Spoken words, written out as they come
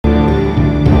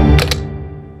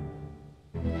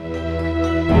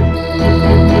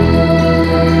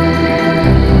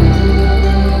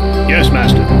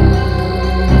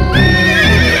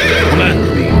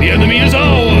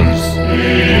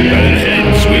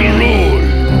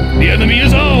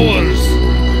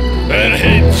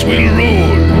heads will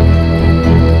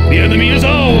rule. The enemy is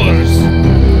ours.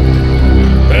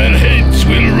 Their heads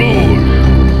will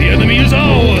rule. The enemy is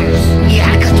ours.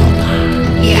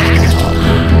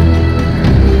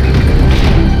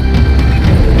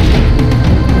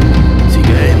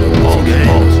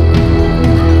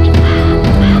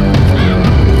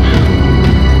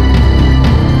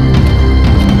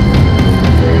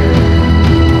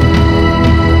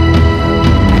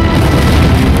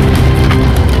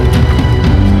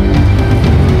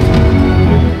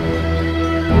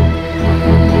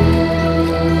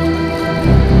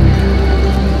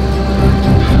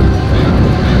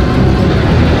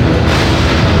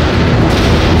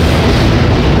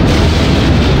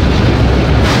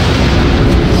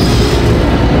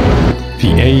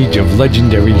 The age of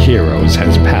legendary heroes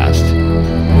has passed.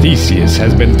 Theseus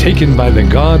has been taken by the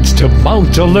gods to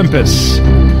Mount Olympus.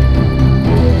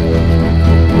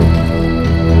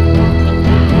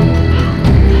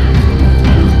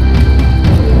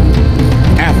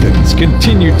 Athens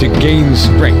continued to gain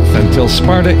strength until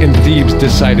Sparta and Thebes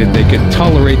decided they could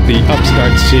tolerate the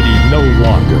upstart city no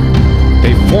longer.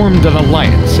 They formed an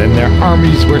alliance and their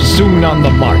armies were soon on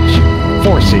the march,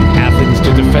 forcing Athens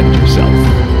to defend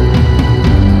herself.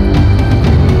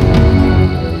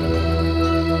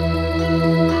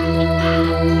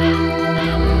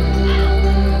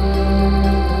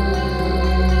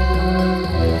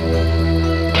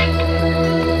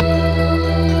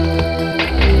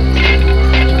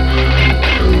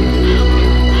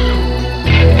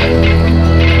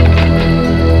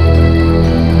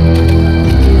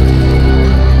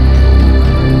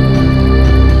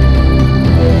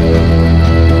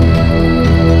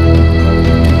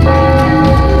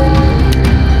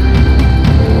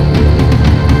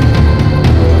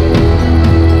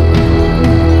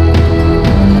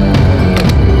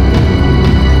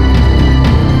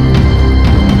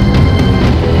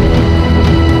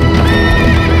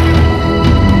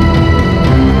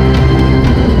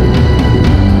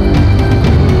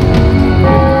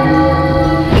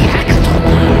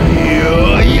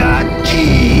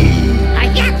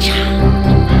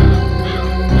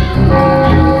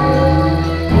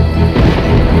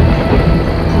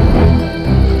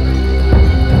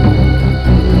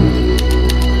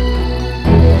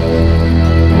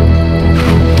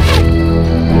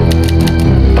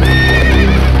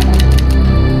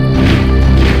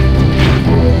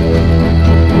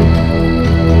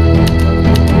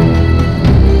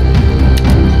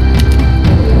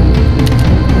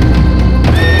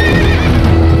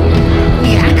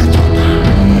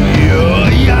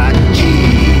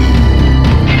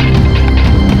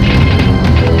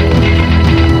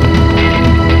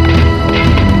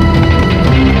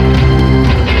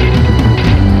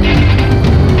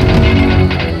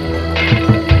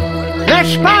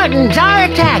 Spartans are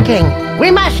attacking.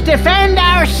 We must defend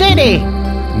our city.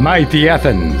 Mighty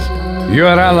Athens, your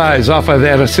allies offer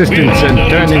their assistance in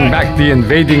turning back the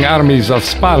invading armies of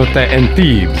Sparta and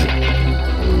Thebes.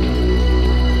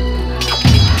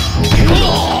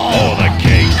 Oh, the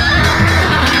king.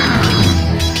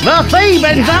 The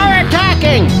Thebans are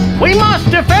attacking. We must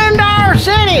defend our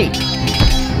city.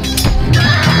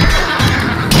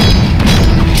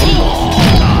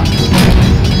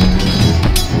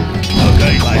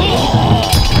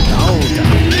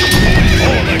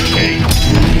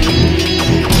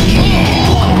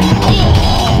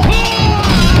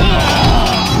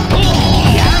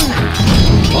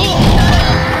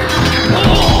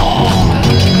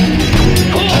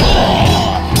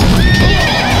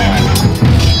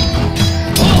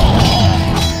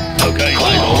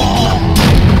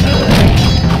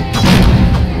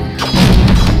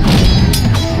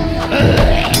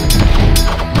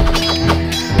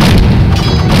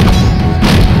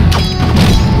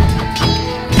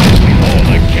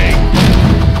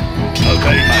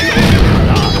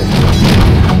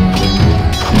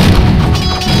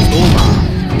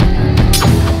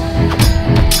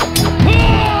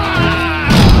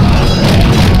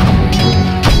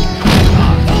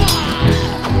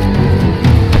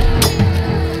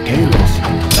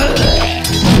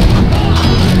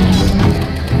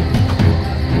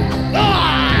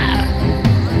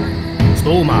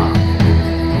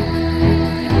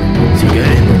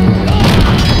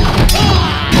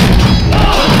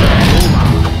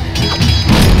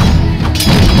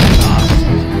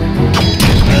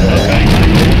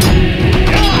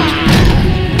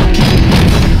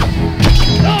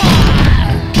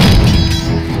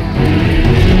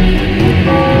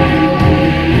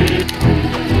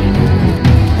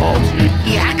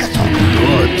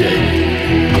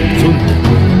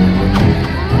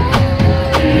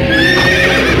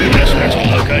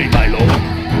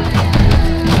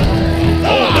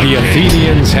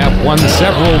 Spartans have won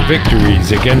several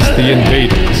victories against the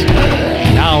invaders.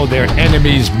 Now their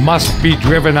enemies must be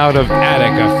driven out of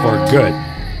Attica for good.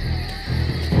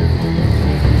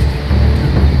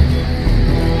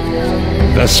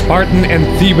 The Spartan and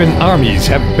Theban armies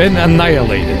have been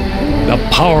annihilated. The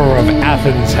power of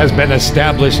Athens has been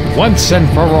established once and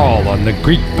for all on the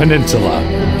Greek peninsula.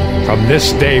 From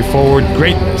this day forward,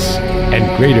 greatness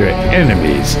and greater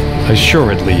enemies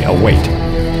assuredly await.